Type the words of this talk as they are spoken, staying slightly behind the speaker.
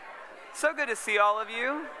So good to see all of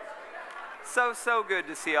you. So good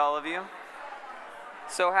to see all of you.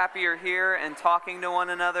 So happy you're here and talking to one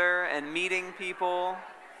another and meeting people.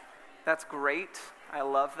 That's great. I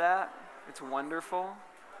love that. It's wonderful.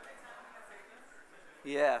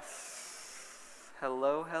 Yes.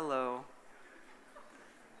 Hello.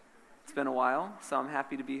 It's been a while, so I'm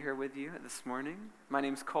happy to be here with you this morning. My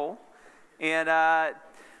name's Cole, and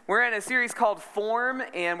we're in a series called Form,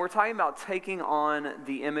 and we're talking about taking on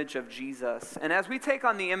the image of Jesus. And as we take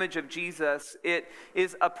on the image of Jesus, it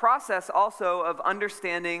is a process also of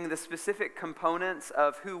understanding the specific components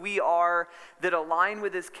of who we are that align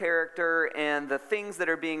with his character and the things that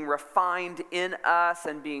are being refined in us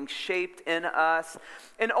and being shaped in us.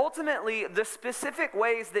 And ultimately, the specific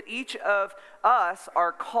ways that each of us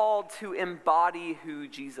are called to embody who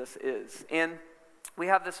Jesus is. And we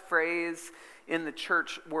have this phrase in the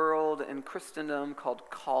church world and Christendom called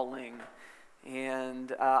calling.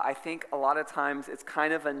 And I think a lot of times it's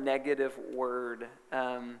kind of a negative word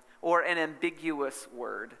or an ambiguous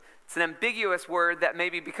word. It's an ambiguous word that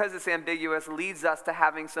maybe because it's ambiguous leads us to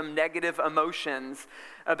having some negative emotions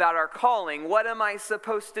about our calling. What am I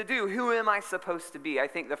supposed to do? Who am I supposed to be? I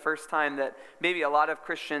think the first time that maybe a lot of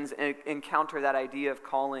Christians encounter that idea of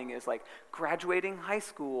calling is like graduating high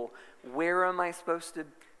school. Where am I supposed to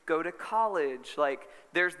go to college? Like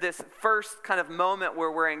there's this first kind of moment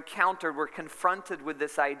where we're confronted with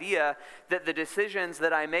this idea that the decisions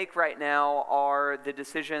that I make right now are the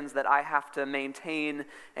decisions that I have to maintain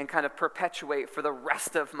and kind of perpetuate for the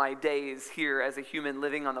rest of my days here as a human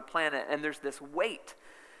living on the planet. And there's this weight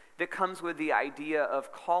that comes with the idea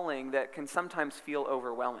of calling that can sometimes feel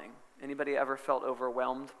overwhelming. Anybody ever felt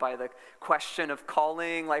overwhelmed by the question of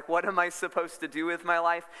calling? Like, what am I supposed to do with my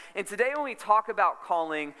life? And today when we talk about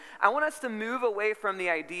calling, I want us to move away from the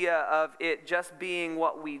idea of it just being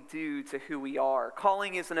what we do to who we are.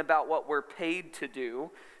 Calling isn't about what we're paid to do,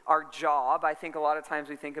 our job. I think a lot of times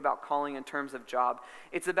we think about calling in terms of job.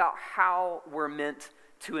 It's about how we're meant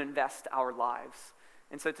to invest our lives.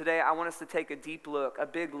 And so today I want us to take a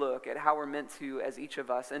big look at how we're meant to, as each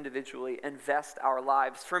of us individually, invest our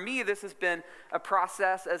lives. For me, this has been a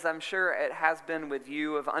process, as I'm sure it has been with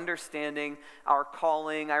you, of understanding our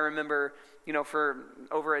calling. I remember, for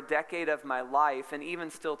over a decade of my life, and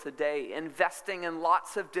even still today, investing in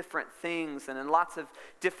lots of different things and in lots of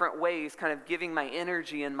different ways, kind of giving my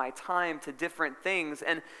energy and my time to different things.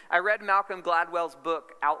 And I read Malcolm Gladwell's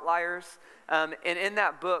book, Outliers. And in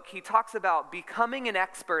that book, he talks about becoming an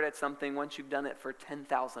expert at something once you've done it for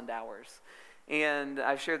 10,000 hours. And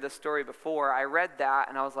I've shared this story before. I read that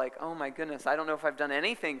and I was like, oh my goodness, I don't know if I've done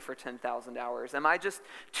anything for 10,000 hours. Am I just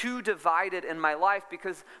too divided in my life?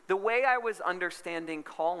 Because the way I was understanding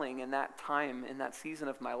calling in that time, in that season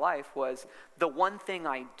of my life, was the one thing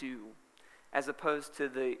I do, as opposed to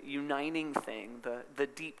the uniting thing, the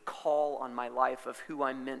deep call on my life of who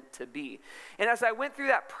I'm meant to be. And as I went through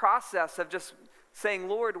that process of just saying,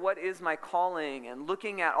 Lord, what is my calling? And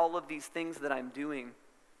looking at all of these things that I'm doing,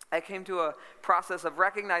 I came to a process of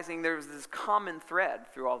recognizing there was this common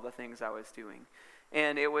thread through all the things I was doing.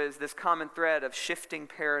 And it was this common thread of shifting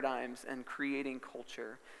paradigms and creating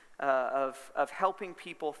culture. Of helping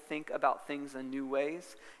people think about things in new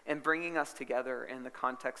ways and bringing us together in the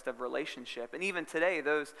context of relationship. And even today,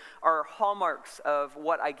 those are hallmarks of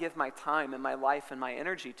what I give my time and my life and my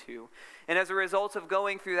energy to. And as a result of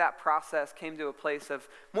going through that process, came to a place of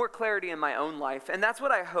more clarity in my own life. And that's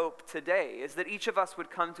what I hope today, is that each of us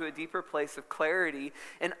would come to a deeper place of clarity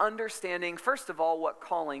and understanding, first of all, what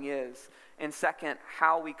calling is. And second,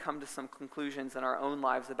 how we come to some conclusions in our own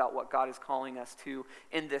lives about what God is calling us to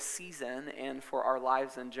in this season and for our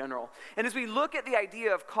lives in general. And as we look at the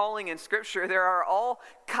idea of calling in Scripture, there are all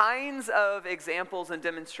kinds of examples and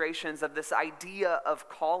demonstrations of this idea of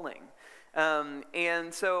calling.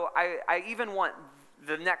 And so I even want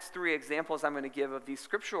the next three examples I'm going to give of these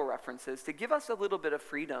scriptural references to give us a little bit of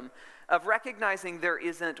freedom of recognizing there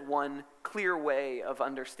isn't one clear way of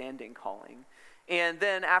understanding calling. And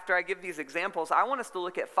then after I give these examples, I want us to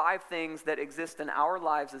look at 5 things that exist in our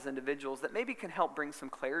lives as individuals that maybe can help bring some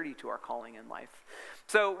clarity to our calling in life.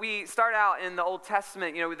 So we start out in the Old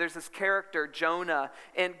Testament, there's this character, Jonah,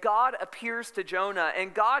 and God appears to Jonah,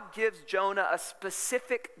 and God gives Jonah a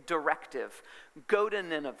specific directive. Go to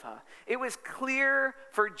Nineveh. It was clear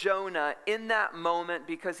for Jonah in that moment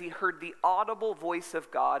because he heard the audible voice of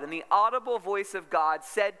God, and the audible voice of God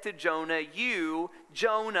said to Jonah, you,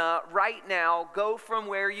 Jonah, right now, go from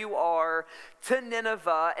where you are to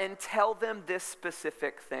Nineveh and tell them this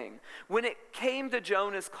specific thing. When it came to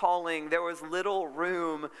Jonah's calling, there was little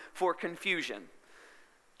room for confusion.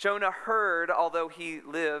 Jonah heard, although he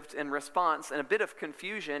lived in response in a bit of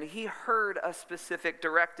confusion, he heard a specific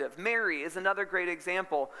directive. Mary is another great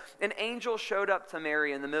example. An angel showed up to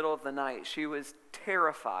Mary in the middle of the night. She was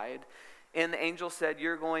terrified, and the angel said,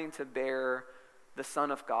 "You're going to bear the Son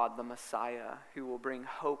of God, the Messiah, who will bring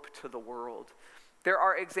hope to the world." There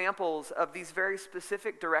are examples of these very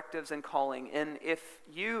specific directives and calling, and if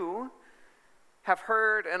you have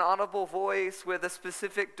heard an audible voice with a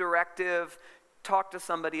specific directive, talk to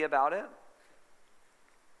somebody about it.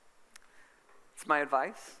 It's my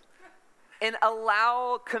advice. And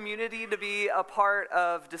allow community to be a part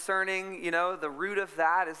of discerning, the root of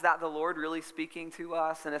that. Is that the Lord really speaking to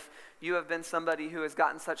us? And if you have been somebody who has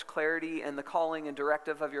gotten such clarity in the calling and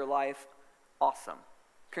directive of your life, awesome.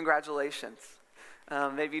 Congratulations.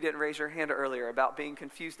 Maybe you didn't raise your hand earlier about being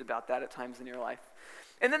confused about that at times in your life.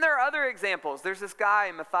 And then there are other examples. There's this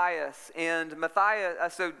guy, Matthias, and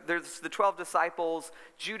Matthias, so there's the 12 disciples.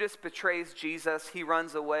 Judas betrays Jesus. He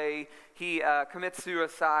runs away. He commits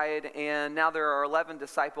suicide, and now there are 11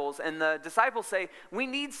 disciples. And the disciples say, we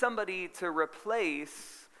need somebody to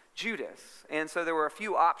replace Judas. And so there were a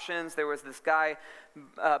few options. There was this guy,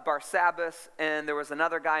 Barsabbas, and there was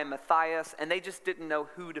another guy, Matthias, and they just didn't know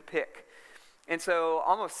who to pick. And so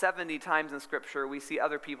almost 70 times in Scripture, we see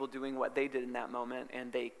other people doing what they did in that moment,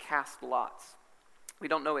 and they cast lots. We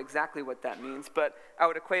don't know exactly what that means, but I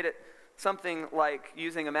would equate it something like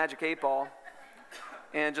using a magic 8-ball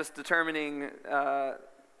and just determining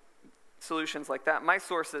solutions like that. My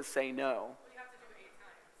sources say no. Well, you have to do it 8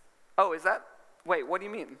 times. Oh, is that? Wait, what do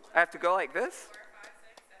you mean? I have to go like this? 4, 5,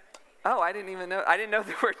 6, 7, 8. Oh, I didn't even know. I didn't know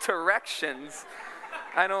there were directions.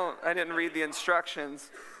 I didn't read the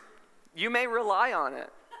instructions. You may rely on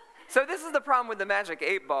it. So this is the problem with the magic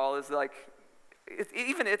 8-ball is like,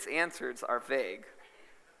 even its answers are vague,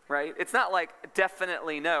 right? It's not like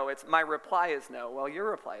definitely no. It's my reply is no. Well,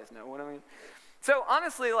 your reply is no. What do I mean? So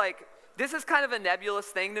honestly, this is kind of a nebulous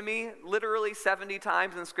thing to me. Literally 70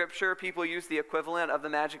 times in Scripture, people use the equivalent of the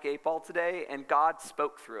magic 8-ball today, and God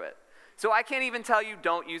spoke through it. So I can't even tell you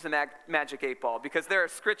don't use a magic 8-ball because there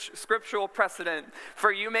is scriptural precedent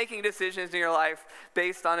for you making decisions in your life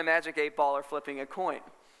based on a magic 8-ball or flipping a coin.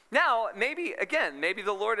 Now, maybe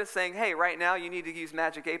the Lord is saying, hey, right now you need to use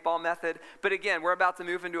magic 8-ball method. But again, we're about to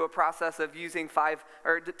move into a process of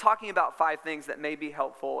talking about 5 things that may be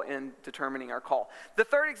helpful in determining our call. The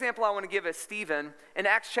third example I want to give is Stephen. In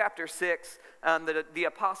Acts chapter 6, the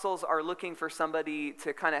apostles are looking for somebody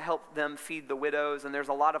to kind of help them feed the widows, and there's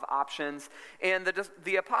a lot of options. And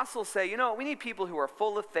the apostles say, we need people who are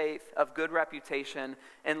full of faith, of good reputation,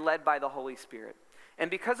 and led by the Holy Spirit. And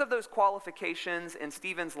because of those qualifications in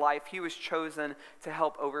Stephen's life, he was chosen to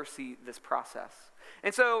help oversee this process.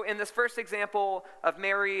 And so in this first example of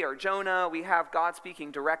Mary or Jonah, we have God speaking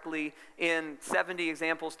directly in 70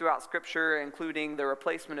 examples throughout Scripture, including the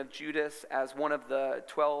replacement of Judas as one of the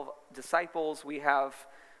 12 disciples. We have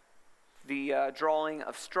the drawing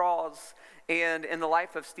of straws. And in the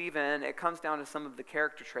life of Stephen, it comes down to some of the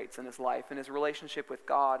character traits in his life and his relationship with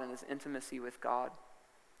God and his intimacy with God.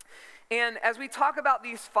 And as we talk about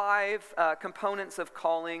these 5 components of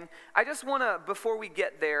calling, I just want to, before we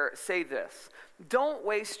get there, say this. Don't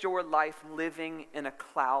waste your life living in a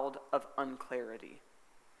cloud of unclarity.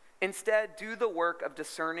 Instead, do the work of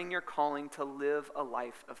discerning your calling to live a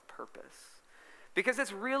life of purpose. Because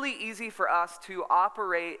it's really easy for us to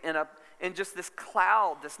operate in just this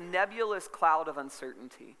cloud, this nebulous cloud of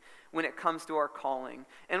uncertainty when it comes to our calling.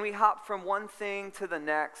 And we hop from one thing to the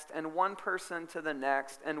next, and one person to the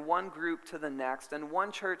next, and one group to the next, and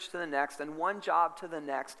one church to the next, and one job to the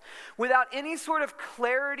next, without any sort of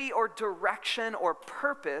clarity or direction or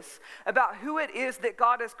purpose about who it is that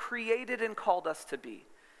God has created and called us to be.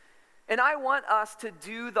 And I want us to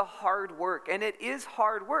do the hard work. And it is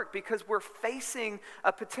hard work because we're facing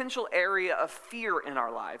a potential area of fear in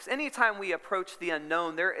our lives. Anytime we approach the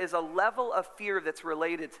unknown, there is a level of fear that's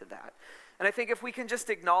related to that. And I think if we can just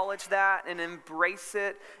acknowledge that and embrace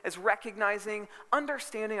it as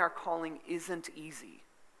understanding our calling isn't easy.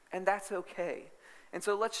 And that's okay. And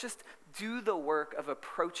so let's just do the work of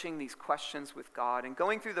approaching these questions with God and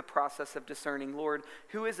going through the process of discerning, Lord,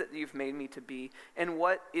 who is it that you've made me to be? And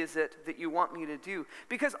what is it that you want me to do?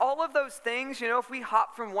 Because all of those things, if we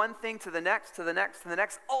hop from one thing to the next, to the next, to the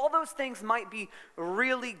next, all those things might be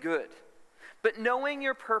really good. But knowing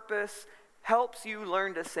your purpose helps you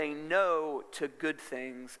learn to say no to good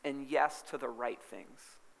things and yes to the right things.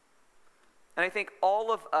 And I think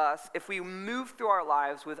all of us, if we move through our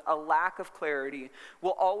lives with a lack of clarity,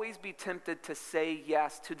 will always be tempted to say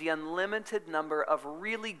yes to the unlimited number of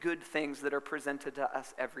really good things that are presented to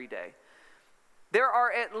us every day. There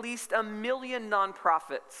are at least 1 million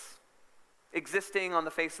nonprofits existing on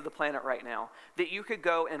the face of the planet right now that you could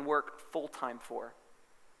go and work full-time for.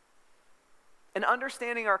 And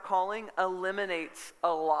understanding our calling eliminates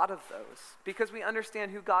a lot of those because we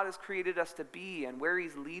understand who God has created us to be and where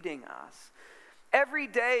he's leading us. Every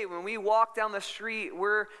day when we walk down the street,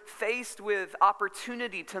 we're faced with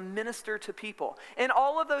opportunity to minister to people. And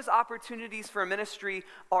all of those opportunities for ministry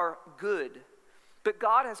are good. But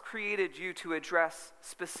God has created you to address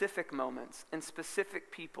specific moments and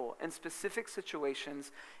specific people and specific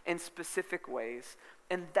situations in specific ways.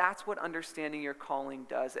 And that's what understanding your calling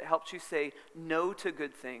does. It helps you say no to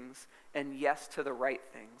good things and yes to the right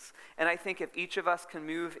things. And I think if each of us can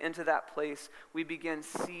move into that place, we begin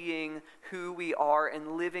seeing who we are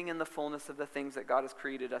and living in the fullness of the things that God has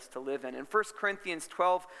created us to live in. In 1 Corinthians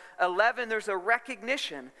 12:11, there's a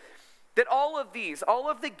recognition that all of these, all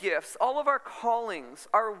of the gifts, all of our callings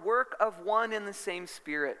are work of one and the same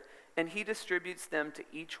Spirit, and he distributes them to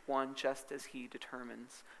each one just as he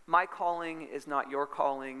determines. My calling is not your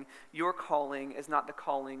calling. Your calling is not the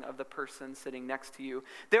calling of the person sitting next to you.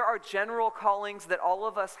 There are general callings that all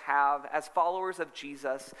of us have as followers of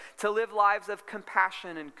Jesus to live lives of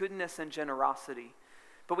compassion and goodness and generosity.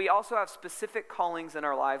 But we also have specific callings in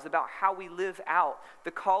our lives about how we live out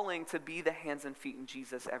the calling to be the hands and feet in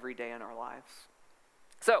Jesus every day in our lives.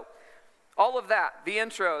 So, all of that, the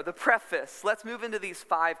intro, the preface, let's move into these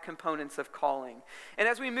 5 components of calling. And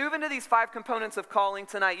as we move into these 5 components of calling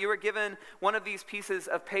tonight, you were given one of these pieces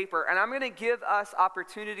of paper, and I'm going to give us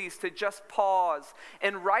opportunities to just pause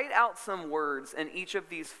and write out some words in each of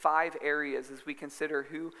these 5 areas as we consider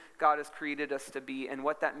who God has created us to be and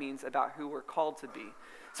what that means about who we're called to be.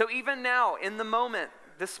 So even now, in the moment,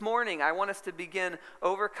 this morning, I want us to begin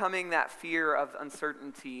overcoming that fear of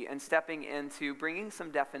uncertainty and stepping into bringing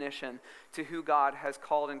some definition to who God has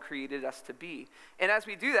called and created us to be. And as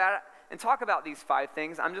we do that and talk about these 5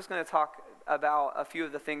 things, I'm just going to talk about a few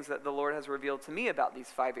of the things that the Lord has revealed to me about these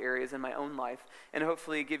 5 areas in my own life, and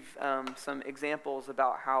hopefully give some examples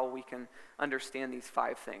about how we can understand these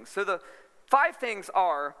 5 things. So the 5 things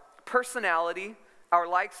are personality, our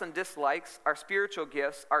likes and dislikes, our spiritual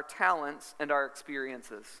gifts, our talents, and our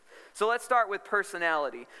experiences. So let's start with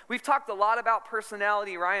personality. We've talked a lot about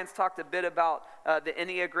personality. Ryan's talked a bit about the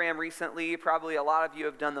Enneagram recently. Probably a lot of you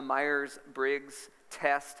have done the Myers-Briggs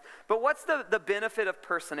test. But what's the benefit of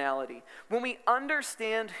personality? When we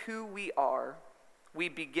understand who we are, we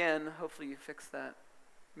begin, hopefully you fix that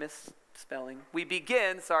misspelling. We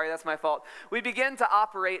begin to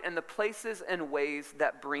operate in the places and ways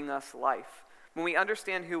that bring us life. When we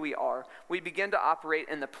understand who we are, we begin to operate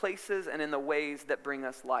in the places and in the ways that bring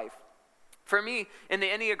us life. For me, in the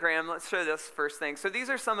Enneagram, let's show this first thing. So these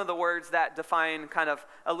are some of the words that define kind of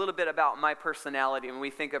a little bit about my personality when we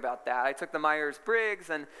think about that. I took the Myers-Briggs,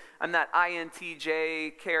 and I'm that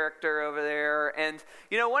INTJ character over there. And,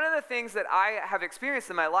 you know, one of the things that I have experienced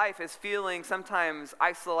in my life is feeling sometimes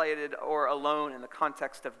isolated or alone in the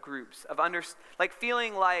context of groups,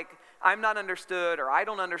 feeling like I'm not understood or I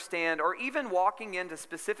don't understand, or even walking into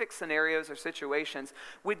specific scenarios or situations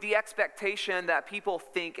with the expectation that people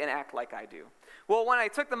think and act like I do. Well, when I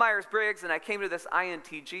took the Myers-Briggs and I came to this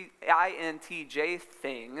INTJ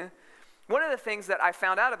thing, one of the things that I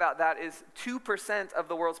found out about that is 2% of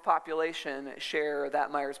the world's population share that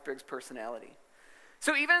Myers-Briggs personality.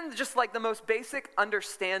 So even just like the most basic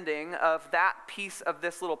understanding of that piece of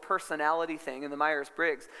this little personality thing in the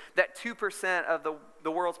Myers-Briggs, that 2% of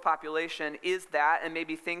the world's population is that and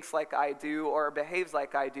maybe thinks like I do or behaves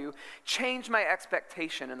like I do, changed my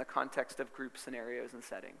expectation in the context of group scenarios and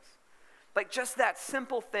settings. Like just that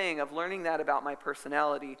simple thing of learning that about my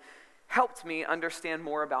personality helped me understand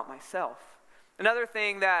more about myself. Another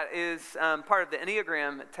thing that is part of the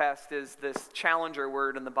Enneagram test is this challenger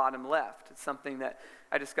word in the bottom left. It's something that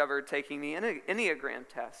I discovered taking the Enneagram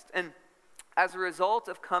test. And as a result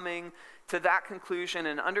of coming to that conclusion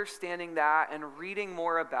and understanding that and reading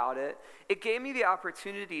more about it, it gave me the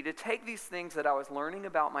opportunity to take these things that I was learning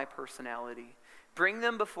about my personality, bring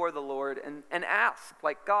them before the Lord and ask,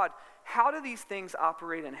 like, God, how do these things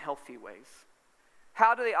operate in healthy ways?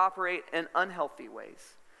 How do they operate in unhealthy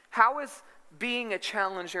ways? How is being a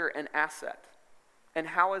challenger an asset? And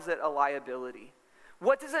how is it a liability?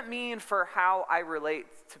 What does it mean for how I relate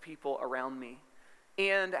to people around me?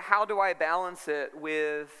 And how do I balance it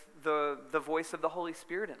with the voice of the Holy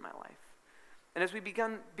Spirit in my life? And as we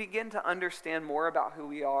begin to understand more about who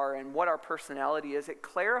we are and what our personality is, it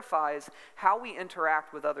clarifies how we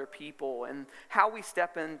interact with other people and how we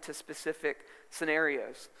step into specific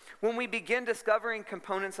scenarios. When we begin discovering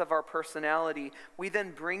components of our personality, we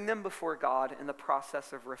then bring them before God in the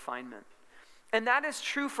process of refinement. And that is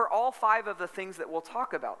true for all 5 of the things that we'll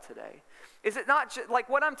talk about today. Is it not just, like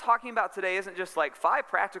what I'm talking about today isn't just like 5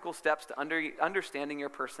 practical steps to understanding your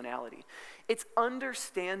personality. It's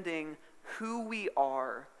understanding who we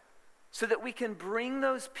are so that we can bring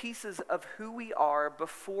those pieces of who we are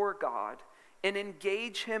before God and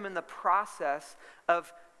engage him in the process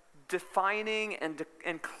of defining and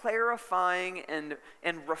clarifying and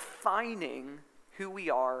refining who we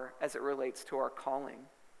are as it relates to our calling.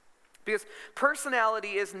 Because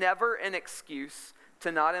personality is never an excuse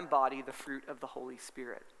to not embody the fruit of the Holy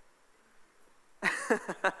Spirit.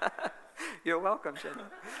 You're welcome, Jenna.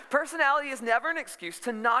 Personality is never an excuse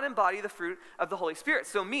to not embody the fruit of the Holy Spirit.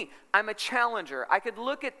 So me, I'm a challenger. I could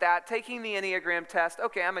look at that, taking the Enneagram test.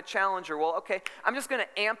 Okay, I'm a challenger. Well, okay, I'm just going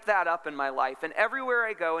to amp that up in my life. And everywhere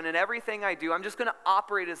I go and in everything I do, I'm just going to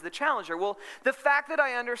operate as the challenger. Well, the fact that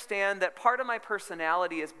I understand that part of my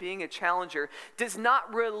personality is being a challenger does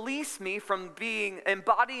not release me from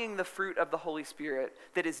embodying the fruit of the Holy Spirit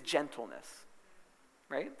that is gentleness,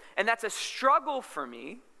 right? And that's a struggle for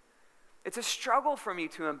me. It's a struggle for me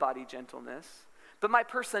to embody gentleness, but my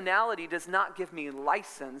personality does not give me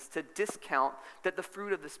license to discount that the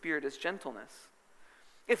fruit of the Spirit is gentleness.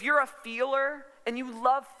 If you're a feeler and you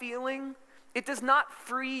love feeling, it does not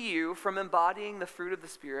free you from embodying the fruit of the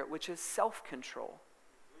Spirit, which is self-control,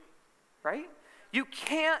 right? We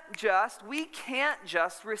can't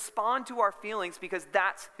just respond to our feelings because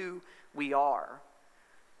that's who we are.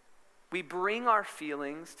 We bring our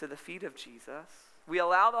feelings to the feet of Jesus. We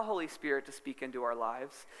allow the Holy Spirit to speak into our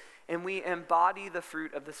lives, and we embody the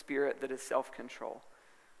fruit of the Spirit that is self-control.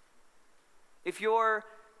 If you're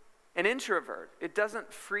an introvert, it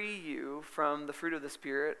doesn't free you from the fruit of the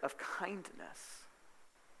Spirit of kindness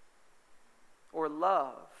or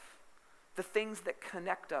love, the things that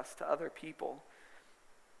connect us to other people.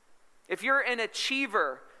 If you're an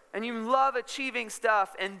achiever and you love achieving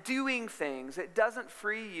stuff and doing things, it doesn't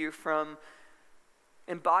free you from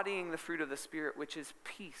embodying the fruit of the Spirit, which is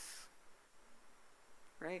peace,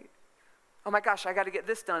 right? Oh my gosh, I got to get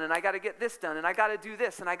this done, and I got to get this done, and I got to do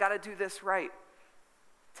this, and I got to do this right.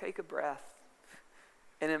 Take a breath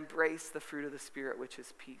and embrace the fruit of the Spirit, which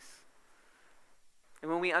is peace.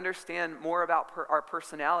 And when we understand more about our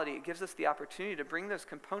personality, it gives us the opportunity to bring those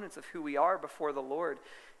components of who we are before the Lord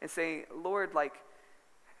and say, Lord, like,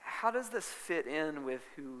 how does this fit in with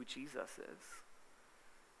who Jesus is?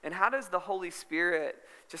 And how does the Holy Spirit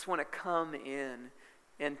just want to come in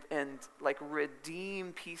and like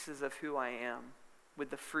redeem pieces of who I am with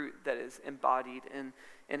the fruit that is embodied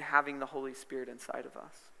in having the Holy Spirit inside of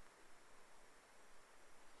us?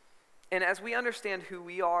 And as we understand who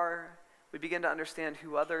we are, we begin to understand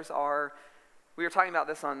who others are. We were talking about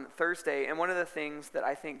this on Thursday, and one of the things that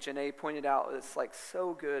I think Janae pointed out is like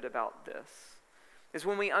so good about this is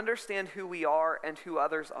when we understand who we are and who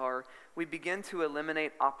others are, we begin to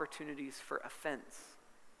eliminate opportunities for offense.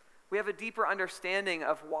 We have a deeper understanding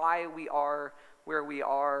of why we are where we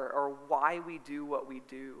are or why we do what we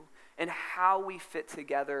do and how we fit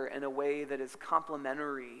together in a way that is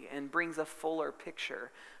complementary and brings a fuller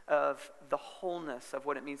picture of the wholeness of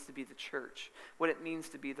what it means to be the church, what it means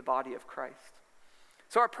to be the body of Christ.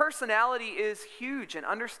 So our personality is huge in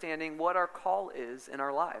understanding what our call is in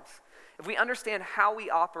our lives. If we understand how we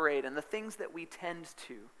operate and the things that we tend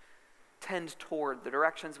toward, the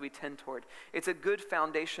directions we tend toward, it's a good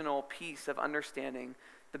foundational piece of understanding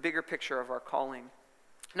the bigger picture of our calling.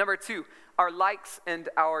 Number 2, our likes and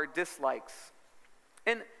our dislikes.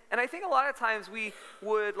 And I think a lot of times we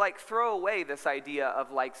would like throw away this idea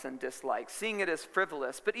of likes and dislikes, seeing it as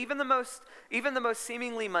frivolous. But even the most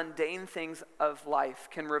seemingly mundane things of life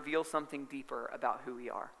can reveal something deeper about who we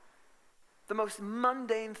are. The most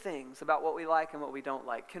mundane things about what we like and what we don't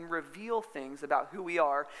like can reveal things about who we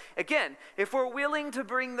are. Again, if we're willing to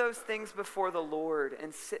bring those things before the Lord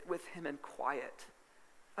and sit with him in quiet.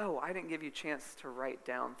 Oh, I didn't give you a chance to write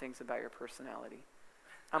down things about your personality.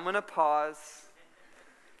 I'm going to pause.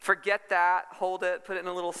 Forget that, hold it, put it in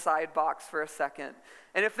a little side box for a second.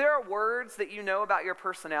 And if there are words that you know about your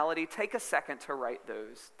personality, take a second to write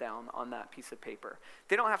those down on that piece of paper.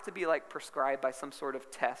 They don't have to be like prescribed by some sort of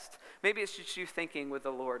test. Maybe it's just you thinking with the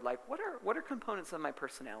Lord, like, what are components of my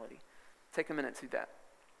personality? Take a minute to do that.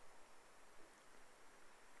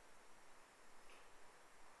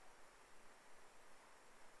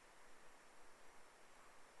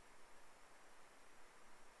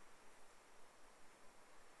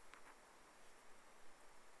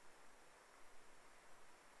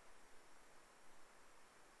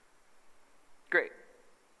 Great.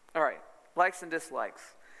 All right. Likes and dislikes.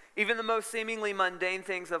 Even the most seemingly mundane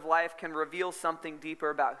things of life can reveal something deeper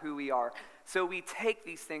about who we are. So we take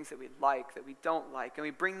these things that we like, that we don't like, and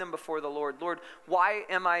we bring them before the Lord. Lord, why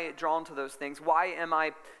am I drawn to those things? Why am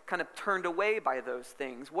I kind of turned away by those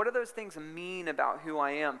things? What do those things mean about who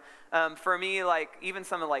I am? For me, like even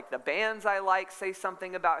some of like the bands I like say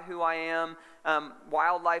something about who I am.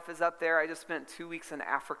 Wildlife is up there. I just spent 2 weeks in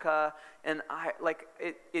Africa, and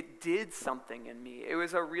it did something in me. It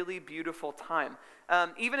was a really beautiful time.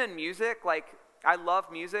 Even in music, like I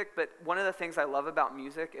love music, but one of the things I love about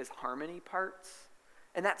music is harmony parts.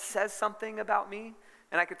 And that says something about me.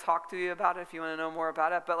 And I could talk to you about it if you want to know more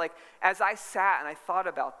about it. But like, as I sat and I thought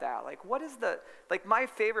about that, like my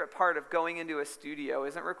favorite part of going into a studio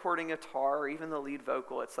isn't recording guitar or even the lead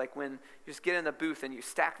vocal. It's like when you just get in the booth and you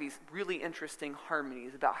stack these really interesting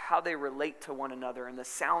harmonies about how they relate to one another and the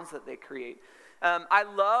sounds that they create. I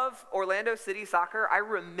love Orlando City Soccer. I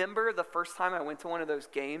remember the first time I went to one of those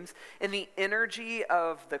games and the energy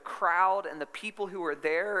of the crowd and the people who were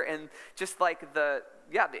there and just like the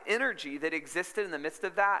energy that existed in the midst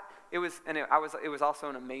of that. It was also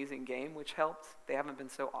an amazing game, which helped. They haven't been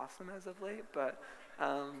so awesome as of late, but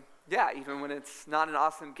even when it's not an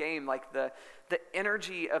awesome game, like the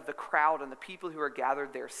energy of the crowd and the people who are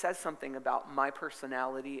gathered there says something about my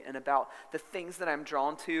personality and about the things that I'm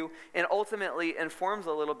drawn to, and ultimately informs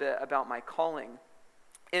a little bit about my calling.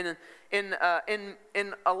 In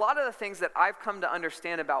a lot of the things that I've come to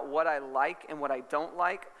understand about what I like and what I don't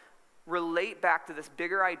like relate back to this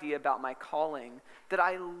bigger idea about my calling, that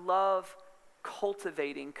I love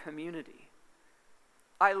cultivating community.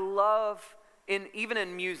 I love even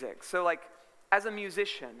in music. So like as a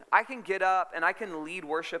musician, I can get up and I can lead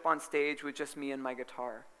worship on stage with just me and my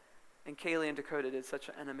guitar. And Kaylee and Dakota did such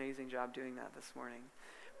an amazing job doing that this morning.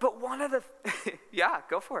 But one of the, yeah,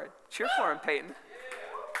 go for it. Cheer for him, Peyton.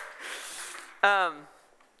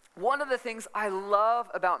 One of the things I love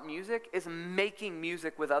about music is making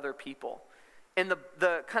music with other people. And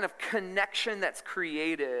the kind of connection that's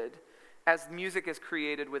created as music is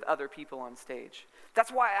created with other people on stage.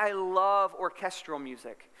 That's why I love orchestral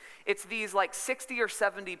music. It's these like 60 or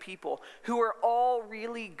 70 people who are all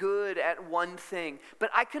really good at one thing, but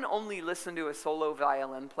I can only listen to a solo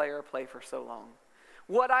violin player play for so long.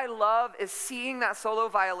 What I love is seeing that solo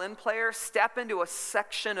violin player step into a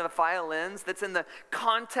section of violins that's in the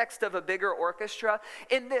context of a bigger orchestra,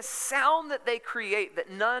 in this sound that they create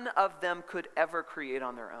that none of them could ever create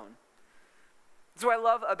on their own. That's what I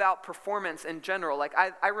love about performance in general. Like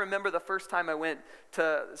I remember the first time I went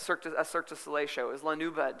to a Cirque du Soleil show. It was La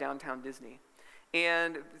Nouba at Downtown Disney.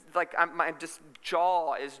 And like my just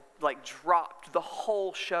jaw is like dropped the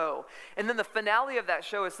whole show. And then the finale of that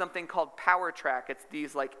show is something called Power Track. It's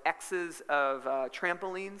these like X's of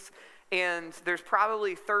trampolines. And there's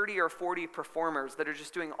probably 30 or 40 performers that are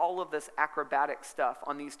just doing all of this acrobatic stuff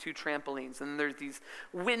on these two trampolines. And there's these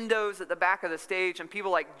windows at the back of the stage and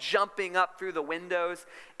people like jumping up through the windows.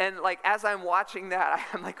 And like as I'm watching that,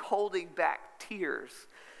 I'm like holding back tears.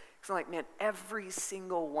 Because I'm like, man, every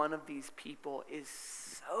single one of these people is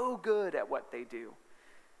so good at what they do.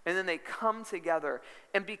 And then they come together.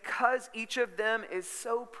 And because each of them is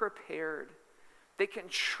so prepared, they can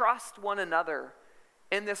trust one another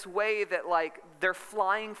in this way that like they're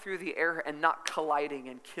flying through the air and not colliding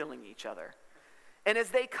and killing each other. And as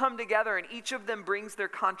they come together and each of them brings their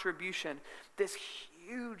contribution, this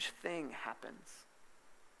huge thing happens.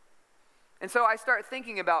 And so I start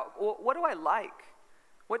thinking about, well, what do I like?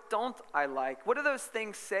 What don't I like? What do those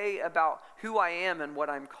things say about who I am and what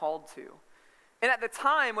I'm called to? And at the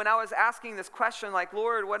time when I was asking this question, like,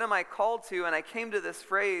 Lord, what am I called to? And I came to this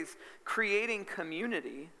phrase, creating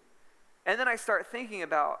community. And then I start thinking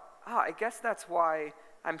about, I guess that's why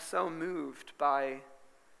I'm so moved by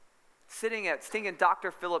sitting in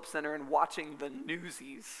Dr. Phillips Center and watching the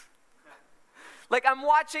Newsies. Like I'm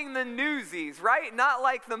watching the Newsies, right? Not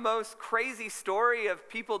like the most crazy story of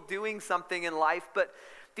people doing something in life, but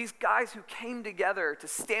these guys who came together to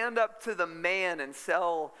stand up to the man and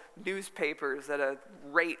sell newspapers at a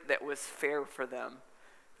rate that was fair for them.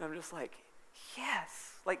 And I'm just like, yes.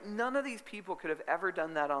 Like none of these people could have ever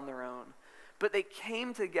done that on their own. But they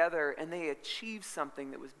came together and they achieved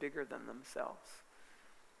something that was bigger than themselves.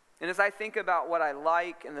 And as I think about what I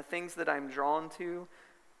like and the things that I'm drawn to,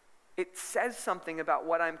 it says something about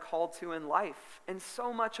what I'm called to in life. And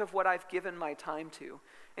so much of what I've given my time to,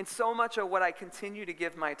 and so much of what I continue to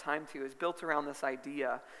give my time to is built around this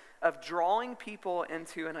idea of drawing people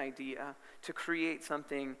into an idea to create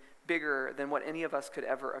something bigger than what any of us could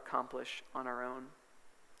ever accomplish on our own.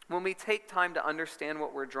 When we take time to understand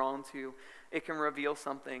what we're drawn to, it can reveal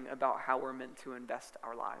something about how we're meant to invest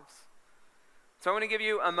our lives. So I want to give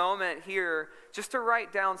you a moment here just to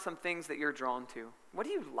write down some things that you're drawn to. What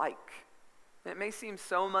do you like? It may seem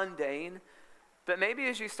so mundane, but maybe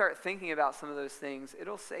as you start thinking about some of those things,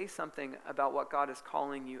 it'll say something about what God is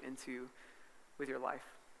calling you into with your life.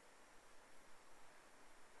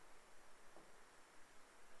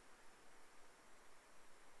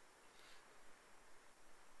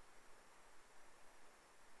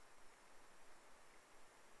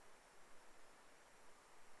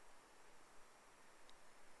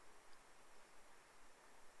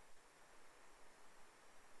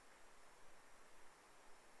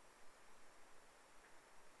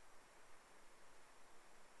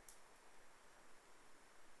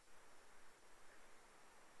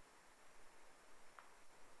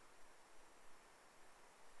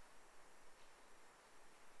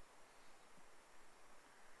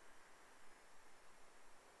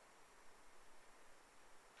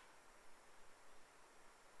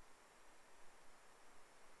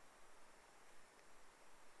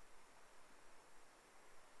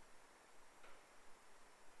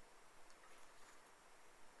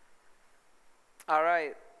 All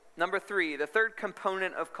right, number 3, the third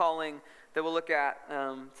component of calling that we'll look at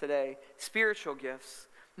today, spiritual gifts.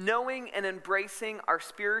 Knowing and embracing our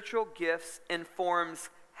spiritual gifts informs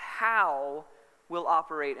how we'll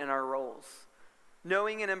operate in our roles.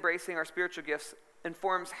 Knowing and embracing our spiritual gifts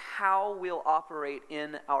informs how we'll operate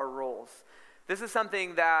in our roles. This is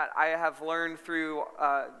something that I have learned through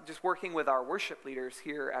just working with our worship leaders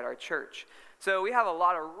here at our church. So we have a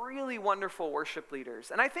lot of really wonderful worship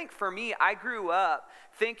leaders. And I think for me, I grew up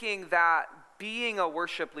thinking that being a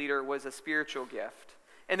worship leader was a spiritual gift.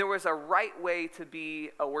 And there was a right way to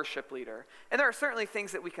be a worship leader. And there are certainly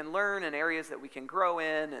things that we can learn and areas that we can grow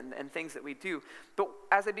in and things that we do. But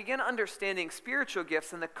as I began understanding spiritual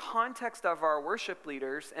gifts in the context of our worship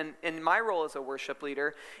leaders, and in my role as a worship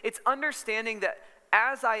leader, it's understanding that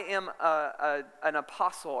as I am an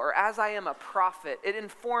apostle or as I am a prophet, it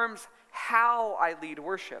informs how I lead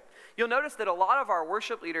worship. You'll notice that a lot of our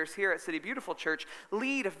worship leaders here at City Beautiful Church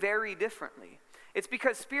lead very differently. It's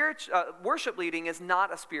because worship leading is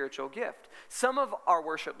not a spiritual gift. Some of our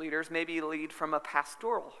worship leaders maybe lead from a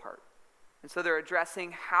pastoral heart. And so they're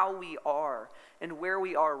addressing how we are and where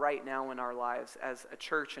we are right now in our lives as a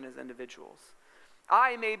church and as individuals.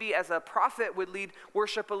 I maybe as a prophet would lead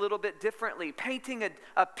worship a little bit differently, painting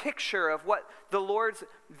a picture of what the Lord's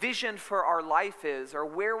vision for our life is or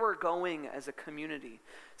where we're going as a community.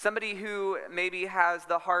 Somebody who maybe has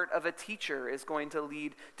the heart of a teacher is going to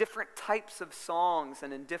lead different types of songs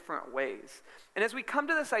and in different ways. And as we come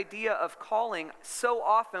to this idea of calling, so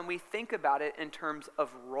often we think about it in terms of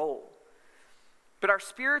role. But our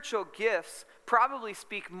spiritual gifts probably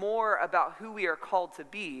speak more about who we are called to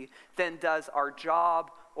be than does our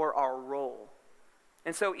job or our role.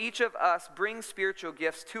 And so each of us brings spiritual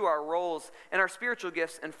gifts to our roles, and our spiritual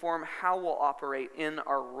gifts inform how we'll operate in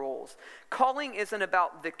our roles. Calling isn't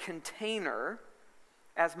about the container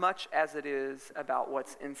as much as it is about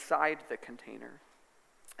what's inside the container.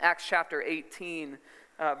 Acts chapter 18,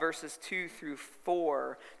 verses 2 through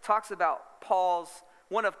 4, talks about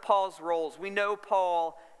one of Paul's roles. We know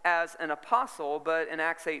Paul as an apostle, but in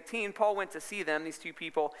Acts 18, Paul went to see them, these two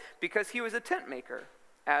people, because he was a tent maker,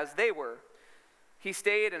 as they were. He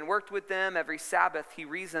stayed and worked with them. Every Sabbath, he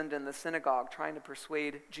reasoned in the synagogue, trying to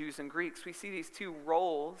persuade Jews and Greeks. We see these two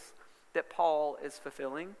roles that Paul is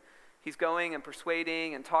fulfilling. He's going and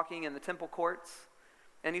persuading and talking in the temple courts,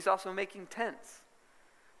 and he's also making tents.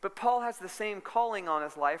 But Paul has the same calling on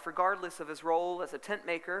his life, regardless of his role as a tent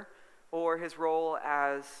maker or his role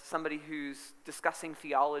as somebody who's discussing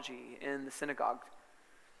theology in the synagogue.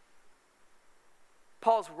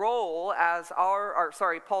 Paul's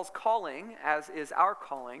calling, as is our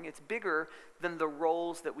calling, it's bigger than the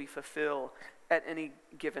roles that we fulfill at any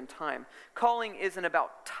given time. Calling isn't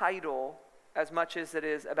about title as much as it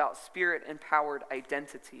is about spirit-empowered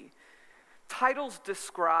identity. Titles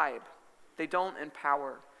describe, they don't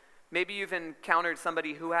empower. Maybe you've encountered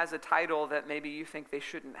somebody who has a title that maybe you think they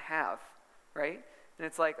shouldn't have, right? And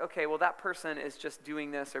it's like, okay, well, that person is just doing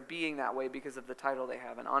this or being that way because of the title they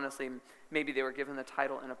have. And honestly, maybe they were given the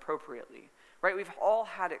title inappropriately, right? We've all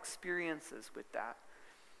had experiences with that.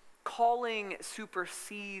 Calling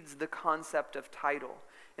supersedes the concept of title.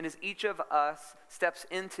 And as each of us steps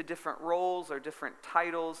into different roles or different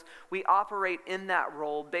titles, we operate in that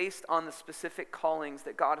role based on the specific callings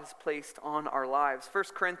that God has placed on our lives. 1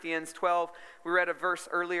 Corinthians 12, we read a verse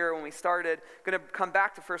earlier when we started. Going to come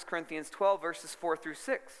back to 1 Corinthians 12, verses 4 through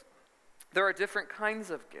 6. There are different kinds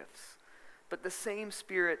of gifts, but the same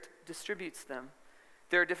Spirit distributes them.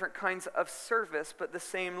 There are different kinds of service, but the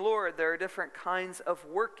same Lord. There are different kinds of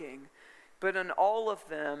working, but in all of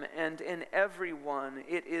them and in everyone,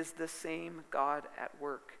 it is the same God at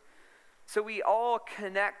work. So we all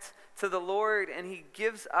connect to the Lord, and he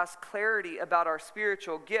gives us clarity about our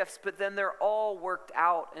spiritual gifts, but then they're all worked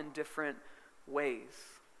out in different ways.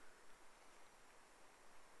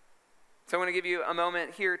 So I want to give you a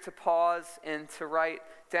moment here to pause and to write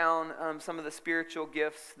down some of the spiritual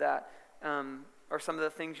gifts that, or some of the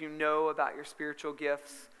things you know about your spiritual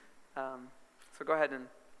gifts. So go ahead and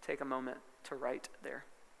take a moment to write there.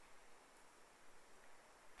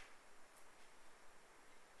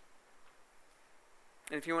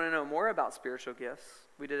 And if you want to know more about spiritual gifts,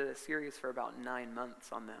 we did a series for about 9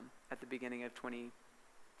 months on them at the beginning of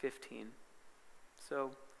 2015.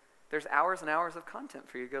 So there's hours and hours of content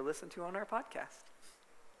for you to go listen to on our podcast.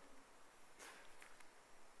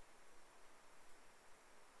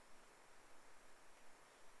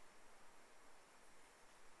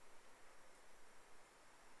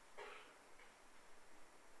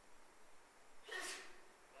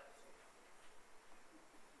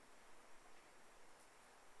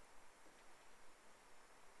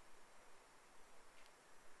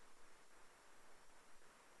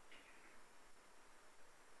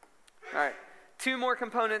 All right, 2 more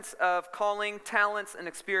components of calling: talents and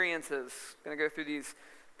experiences. Going to go through these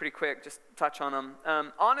pretty quick, just touch on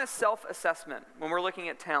them. Honest self-assessment when we're looking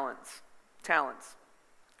at talents.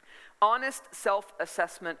 Honest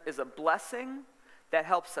self-assessment is a blessing that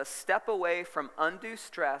helps us step away from undue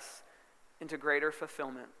stress into greater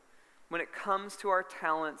fulfillment. When it comes to our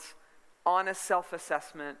talents, honest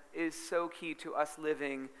self-assessment is so key to us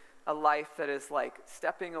living a life that is like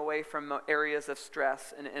stepping away from areas of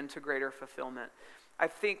stress and into greater fulfillment. I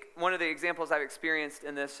think one of the examples I've experienced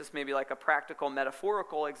in this, just maybe like a practical,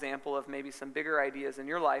 metaphorical example of maybe some bigger ideas in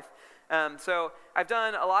your life. So I've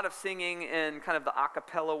done a lot of singing in kind of the a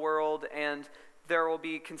cappella world, and there will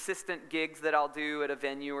be consistent gigs that I'll do at a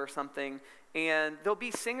venue or something, and there'll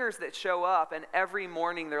be singers that show up, and every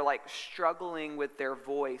morning they're like struggling with their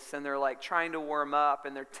voice, and they're like trying to warm up,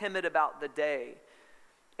 and they're timid about the day.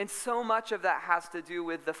 And so much of that has to do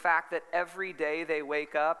with the fact that every day they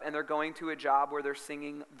wake up and they're going to a job where they're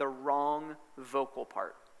singing the wrong vocal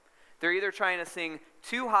part. They're either trying to sing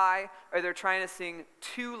too high or they're trying to sing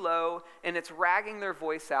too low, and it's ragging their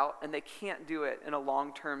voice out, and they can't do it in a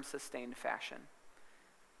long-term sustained fashion.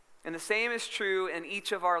 And the same is true in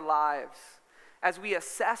each of our lives. As we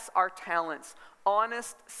assess our talents,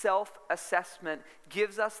 honest self-assessment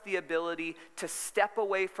gives us the ability to step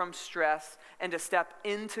away from stress and to step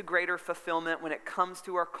into greater fulfillment when it comes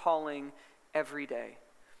to our calling every day.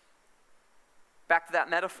 Back to that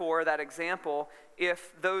metaphor, that example,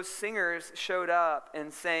 if those singers showed up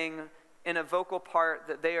and sang in a vocal part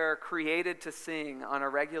that they are created to sing on a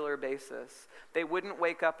regular basis, they wouldn't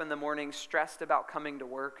wake up in the morning stressed about coming to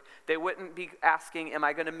work. They wouldn't be asking, am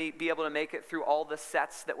I going to be able to make it through all the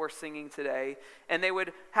sets that we're singing today? And they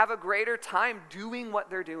would have a greater time doing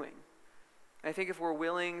what they're doing. I think if we're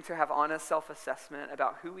willing to have honest self-assessment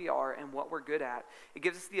about who we are and what we're good at, it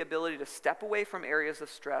gives us the ability to step away from areas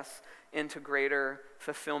of stress into greater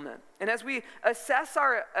fulfillment. And as we assess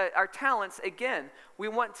our talents, again, we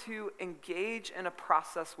want to engage in a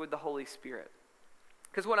process with the Holy Spirit.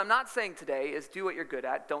 Because what I'm not saying today is do what you're good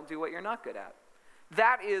at, don't do what you're not good at.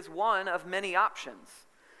 That is one of many options.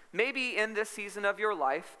 Maybe in this season of your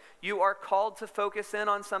life, you are called to focus in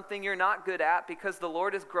on something you're not good at because the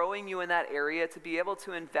Lord is growing you in that area to be able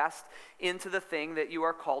to invest into the thing that you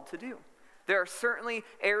are called to do. There are certainly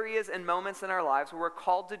areas and moments in our lives where we're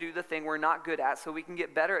called to do the thing we're not good at so we can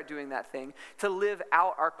get better at doing that thing, to live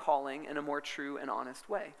out our calling in a more true and honest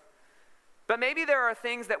way. But maybe there are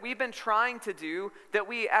things that we've been trying to do that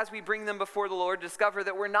we, as we bring them before the Lord, discover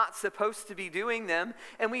that we're not supposed to be doing them,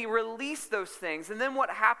 and we release those things. And then what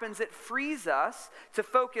happens, it frees us to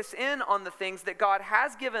focus in on the things that God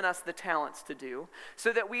has given us the talents to do,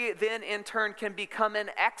 so that we then in turn can become an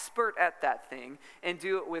expert at that thing and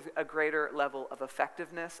do it with a greater level of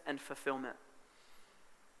effectiveness and fulfillment.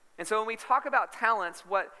 And so when we talk about talents,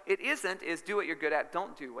 what it isn't is do what you're good at,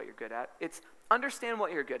 don't do what you're good at. It's understand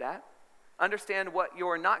what you're good at. Understand what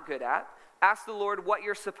you're not good at. Ask the Lord what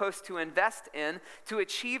you're supposed to invest in to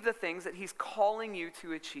achieve the things that he's calling you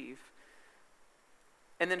to achieve.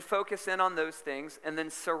 And then focus in on those things, and then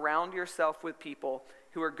surround yourself with people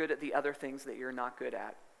who are good at the other things that you're not good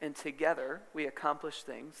at. And together, we accomplish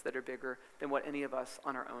things that are bigger than what any of us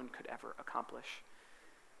on our own could ever accomplish.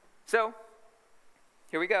 So,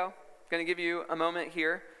 here we go. I'm going to give you a moment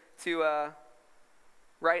here to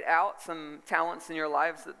write out some talents in your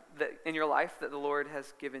lives that the Lord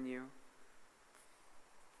has given you.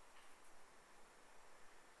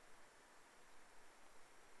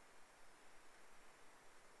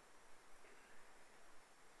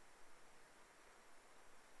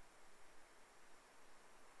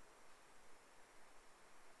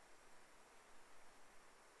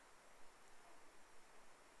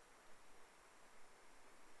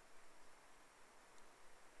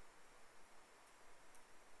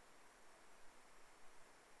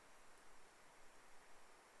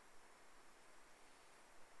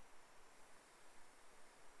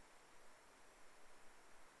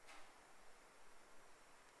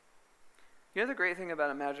 You know the great thing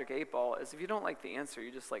about a magic 8-ball is if you don't like the answer,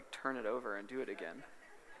 you just like turn it over and do it again.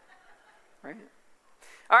 Right?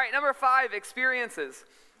 All right, number 5, experiences.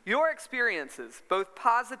 Your experiences, both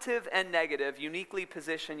positive and negative, uniquely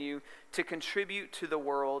position you to contribute to the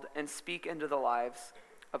world and speak into the lives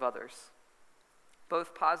of others.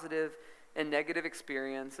 Both positive and negative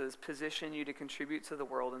experiences position you to contribute to the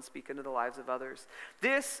world and speak into the lives of others.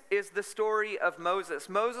 This is the story of Moses.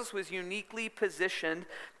 Moses was uniquely positioned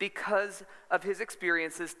because of his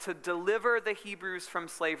experiences to deliver the Hebrews from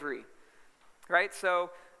slavery. Right?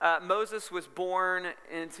 So Moses was born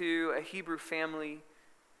into a Hebrew family.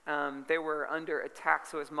 They were under attack,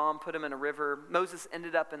 so his mom put him in a river. Moses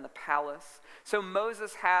ended up in the palace. So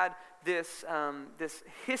Moses had this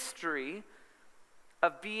history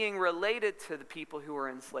of being related to the people who were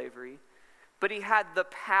in slavery, but he had the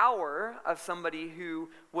power of somebody who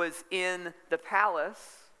was in the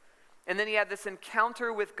palace, and then he had this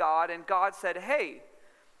encounter with God, and God said, hey,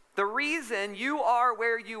 the reason you are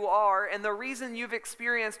where you are, and the reason you've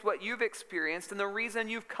experienced what you've experienced, and the reason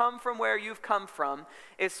you've come from where you've come from,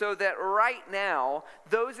 is so that right now,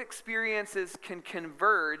 those experiences can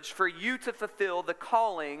converge for you to fulfill the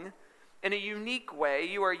calling in a unique way.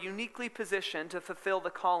 You are uniquely positioned to fulfill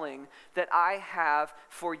the calling that I have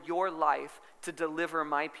for your life to deliver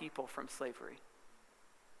my people from slavery.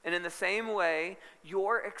 And in the same way,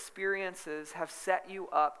 your experiences have set you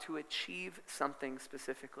up to achieve something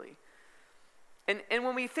specifically. And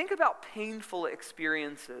when we think about painful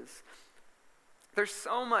experiences, there's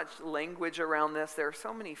so much language around this. There are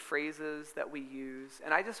so many phrases that we use.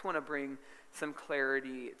 And I just want to bring some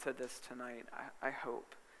clarity to this tonight, I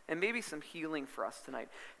hope. And maybe some healing for us tonight.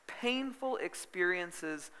 Painful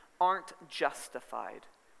experiences aren't justified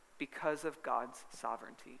because of God's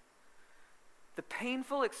sovereignty. The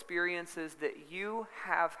painful experiences that you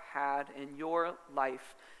have had in your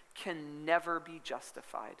life can never be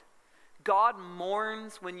justified. God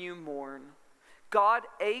mourns when you mourn. God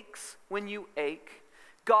aches when you ache.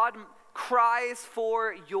 God cries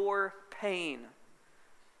for your pain.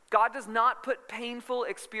 God does not put painful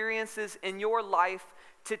experiences in your life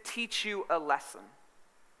to teach you a lesson.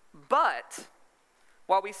 But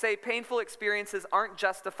while we say painful experiences aren't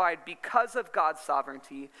justified because of God's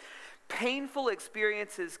sovereignty, painful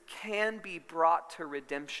experiences can be brought to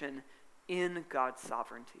redemption in God's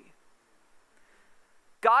sovereignty.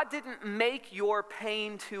 God didn't make your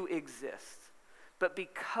pain to exist, but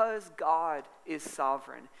because God is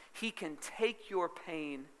sovereign, he can take your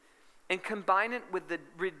pain and combine it with the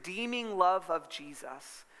redeeming love of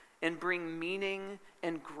Jesus and bring meaning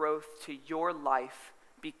and growth to your life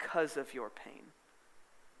because of your pain.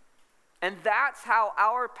 And that's how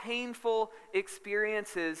our painful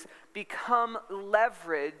experiences become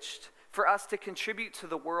leveraged for us to contribute to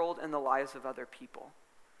the world and the lives of other people.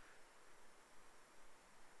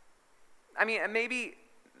 I mean, maybe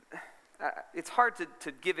it's hard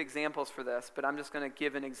to give examples for this, but I'm just going to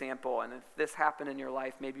give an example. And if this happened in your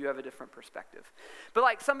life, maybe you have a different perspective. But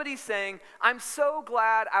like somebody's saying, I'm so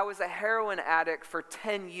glad I was a heroin addict for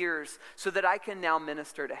 10 years so that I can now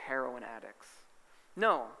minister to heroin addicts.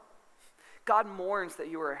 No. God mourns that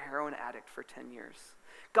you were a heroin addict for 10 years.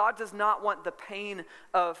 God does not want the pain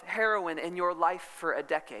of heroin in your life for a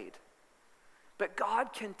decade. But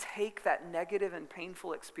God can take that negative and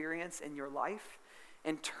painful experience in your life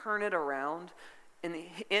and turn it around, and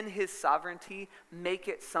in his sovereignty, make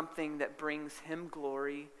it something that brings him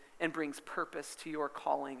glory and brings purpose to your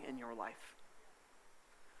calling in your life.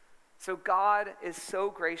 So God is so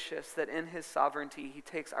gracious that in his sovereignty, he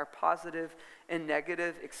takes our positive and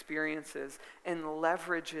negative experiences and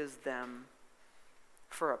leverages them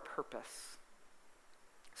for a purpose.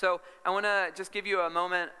 So I want to just give you a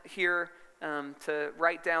moment here to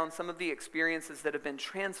write down some of the experiences that have been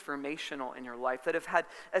transformational in your life, that have had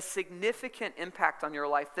a significant impact on your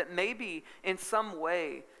life, that maybe in some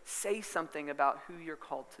way say something about who you're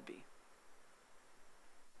called to be.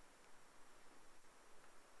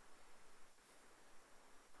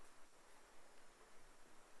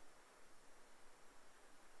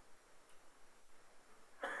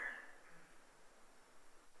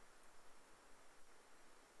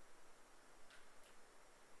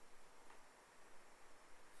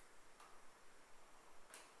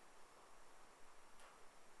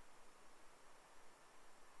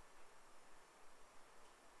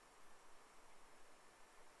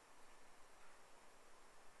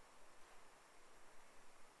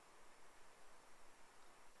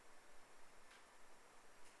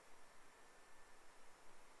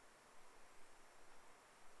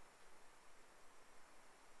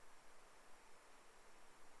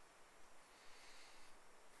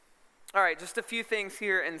 All right, just a few things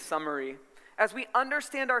here in summary. As we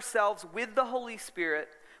understand ourselves with the Holy Spirit,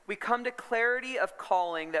 we come to clarity of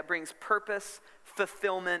calling that brings purpose,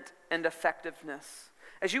 fulfillment, and effectiveness.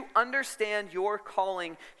 As you understand your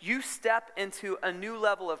calling, you step into a new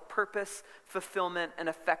level of purpose, fulfillment, and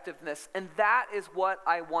effectiveness. And that is what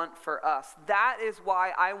I want for us. That is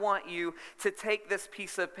why I want you to take this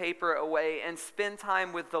piece of paper away and spend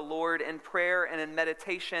time with the Lord in prayer and in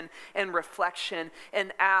meditation and reflection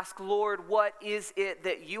and ask, Lord, what is it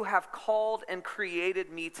that you have called and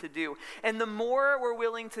created me to do? And the more we're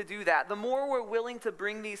willing to do that, the more we're willing to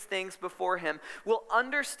bring these things before him, we'll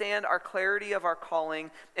understand our clarity of our calling,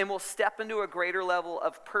 and we'll step into a greater level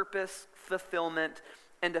of purpose, fulfillment,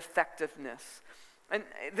 and effectiveness. And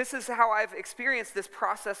this is how I've experienced this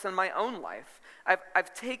process in my own life.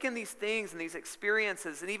 I've taken these things and these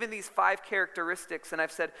experiences and even these 5 characteristics, and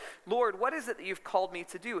I've said, Lord, what is it that you've called me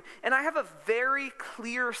to do? And I have a very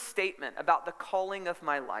clear statement about the calling of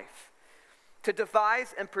my life: to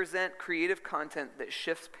devise and present creative content that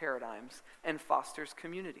shifts paradigms and fosters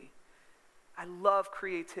community. I love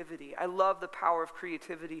creativity. I love the power of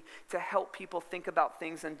creativity to help people think about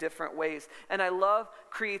things in different ways. And I love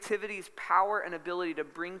creativity's power and ability to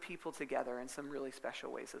bring people together in some really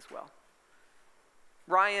special ways as well.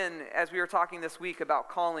 Ryan, as we were talking this week about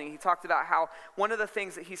calling, he talked about how one of the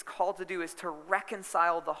things that he's called to do is to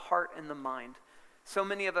reconcile the heart and the mind. So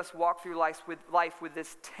many of us walk through life with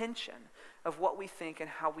this tension of what we think and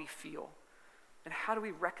how we feel. And how do we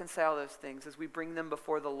reconcile those things as we bring them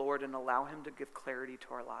before the Lord and allow him to give clarity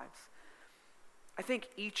to our lives? I think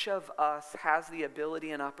each of us has the ability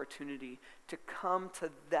and opportunity to come to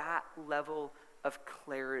that level of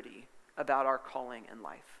clarity about our calling in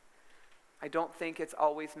life. I don't think it's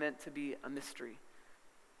always meant to be a mystery.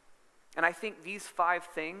 And I think these 5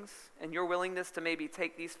 things, and your willingness to maybe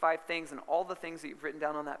take these 5 things and all the things that you've written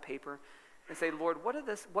down on that paper and say, Lord, what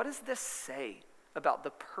does this say about the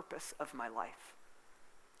purpose of my life?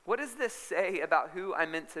 What does this say about who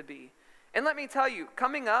I'm meant to be? And let me tell you,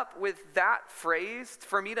 coming up with that phrase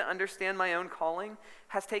for me to understand my own calling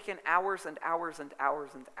has taken hours and hours and hours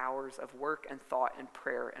and hours of work and thought and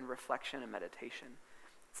prayer and reflection and meditation.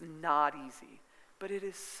 It's not easy, but it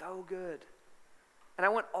is so good. And I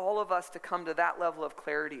want all of us to come to that level of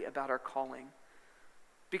clarity about our calling,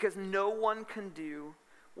 because no one can do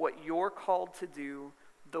what you're called to do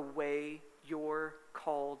the way you're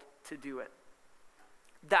called to do it.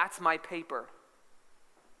 That's my paper.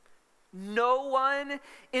 No one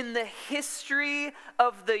in the history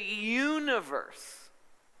of the universe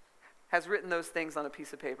has written those things on a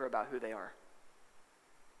piece of paper about who they are.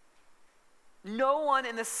 No one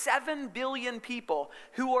in the 7 billion people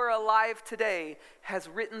who are alive today has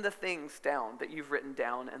written the things down that you've written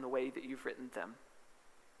down and the way that you've written them.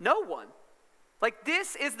 No one. Like,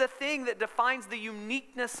 this is the thing that defines the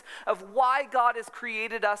uniqueness of why God has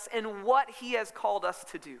created us and what he has called us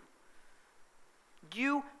to do.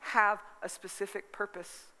 You have a specific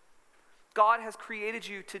purpose. God has created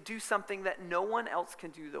you to do something that no one else can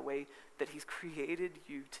do the way that he's created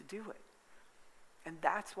you to do it. And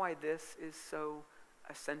that's why this is so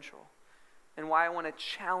essential, and why I want to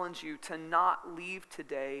challenge you to not leave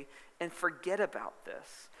today and forget about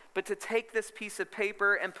this, but to take this piece of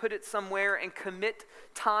paper and put it somewhere and commit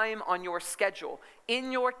time on your schedule,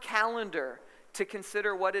 in your calendar, to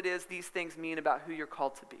consider what it is these things mean about who you're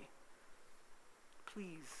called to be.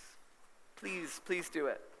 Please do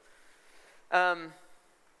it.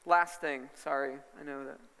 Last thing, sorry, I know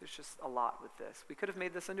that there's just a lot with this. We could have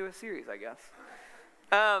made this into a series, I guess.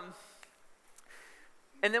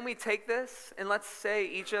 And then we take this, and let's say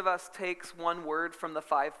each of us takes one word from the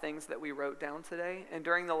 5 things that we wrote down today. And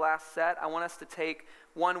during the last set, I want us to take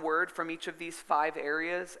one word from each of these 5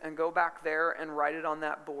 areas and go back there and write it on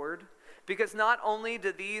that board. Because not only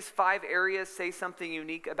do these 5 areas say something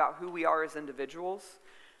unique about who we are as individuals,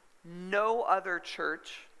 no other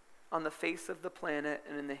church on the face of the planet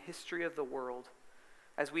and in the history of the world,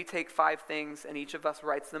 as we take 5 things and each of us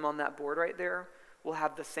writes them on that board right there, will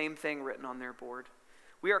have the same thing written on their board.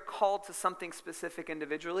 We are called to something specific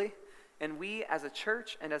individually, and we as a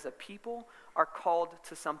church and as a people are called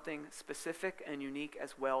to something specific and unique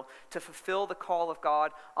as well, to fulfill the call of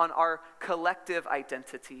God on our collective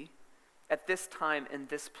identity at this time in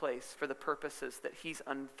this place for the purposes that he's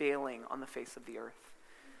unveiling on the face of the earth.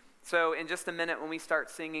 So in just a minute when we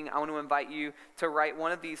start singing, I want to invite you to write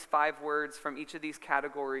one of these 5 words from each of these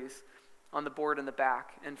categories on the board in the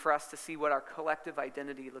back, and for us to see what our collective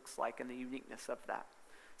identity looks like and the uniqueness of that.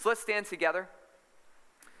 So let's stand together.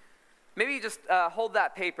 Maybe just hold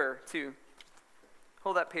that paper too.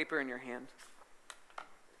 Hold that paper in your hand.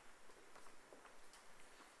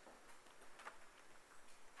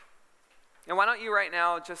 And why don't you right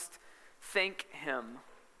now just thank him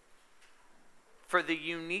for the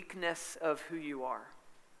uniqueness of who you are.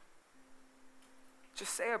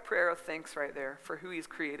 Just say a prayer of thanks right there for who he's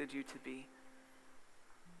created you to be.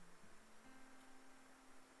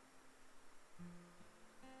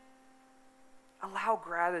 Allow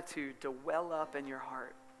gratitude to well up in your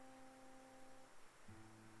heart.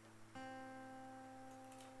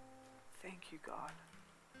 Thank you, God.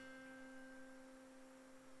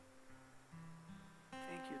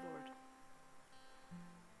 Thank you, Lord.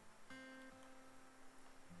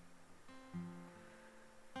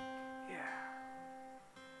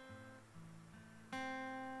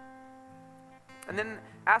 And then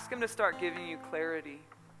ask him to start giving you clarity.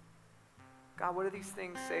 God, what do these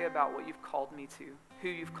things say about what you've called me to, who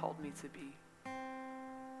you've called me to be?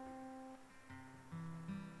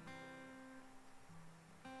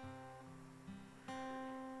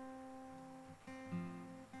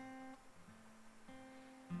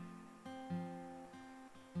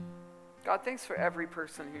 God, thanks for every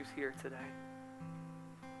person who's here today.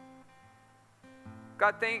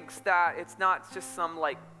 God, thanks that it's not just some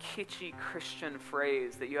like kitschy Christian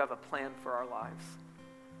phrase that you have a plan for our lives,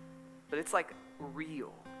 but it's like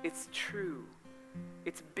real, it's true,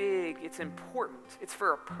 it's big, it's important, it's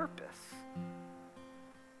for a purpose.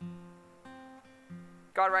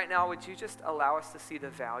 God, right now, would you just allow us to see the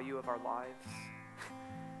value of our lives,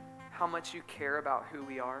 how much you care about who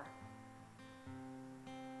we are?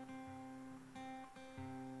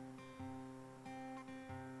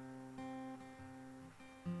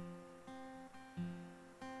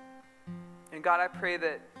 And God, I pray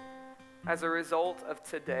that as a result of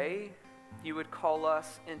today, you would call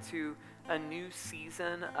us into a new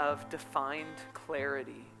season of defined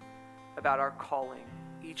clarity about our calling,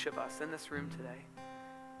 each of us in this room today.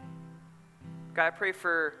 God, I pray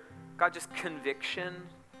for, God, just conviction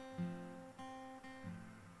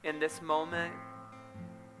in this moment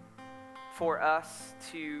for us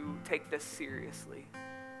to take this seriously.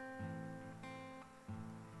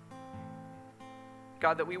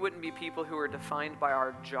 God, that we wouldn't be people who are defined by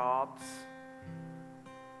our jobs,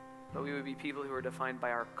 but we would be people who are defined by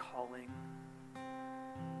our calling.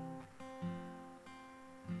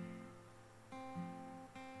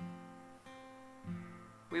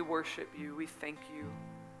 We worship you. We thank you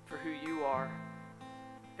for who you are.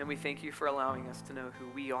 And we thank you for allowing us to know who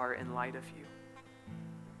we are in light of you.